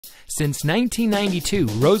Since 1992,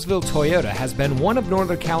 Roseville Toyota has been one of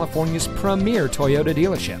Northern California's premier Toyota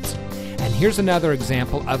dealerships. And here's another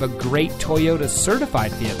example of a great Toyota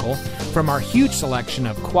certified vehicle from our huge selection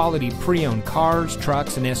of quality pre-owned cars,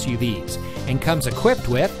 trucks, and SUVs, and comes equipped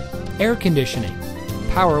with air conditioning,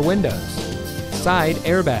 power windows, side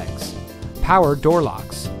airbags, power door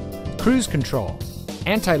locks, cruise control,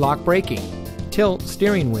 anti-lock braking, tilt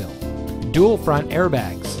steering wheel, dual front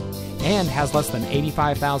airbags, and has less than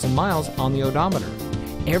 85,000 miles on the odometer.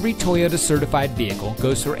 Every Toyota certified vehicle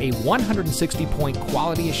goes through a 160-point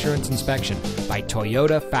quality assurance inspection by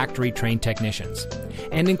Toyota factory-trained technicians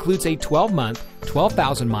and includes a 12-month,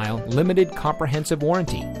 12,000-mile limited comprehensive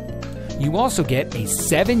warranty. You also get a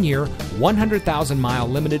 7-year, 100,000-mile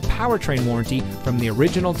limited powertrain warranty from the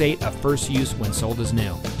original date of first use when sold as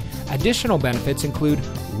new. Additional benefits include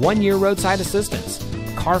 1-year roadside assistance,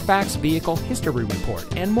 Carfax Vehicle History Report,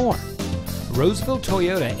 and more. Roseville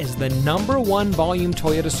Toyota is the #1 volume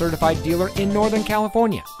Toyota certified dealer in Northern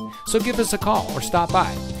California. So give us a call or stop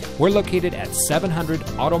by. We're located at 700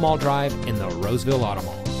 Automall Drive in the Roseville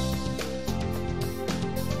Automall.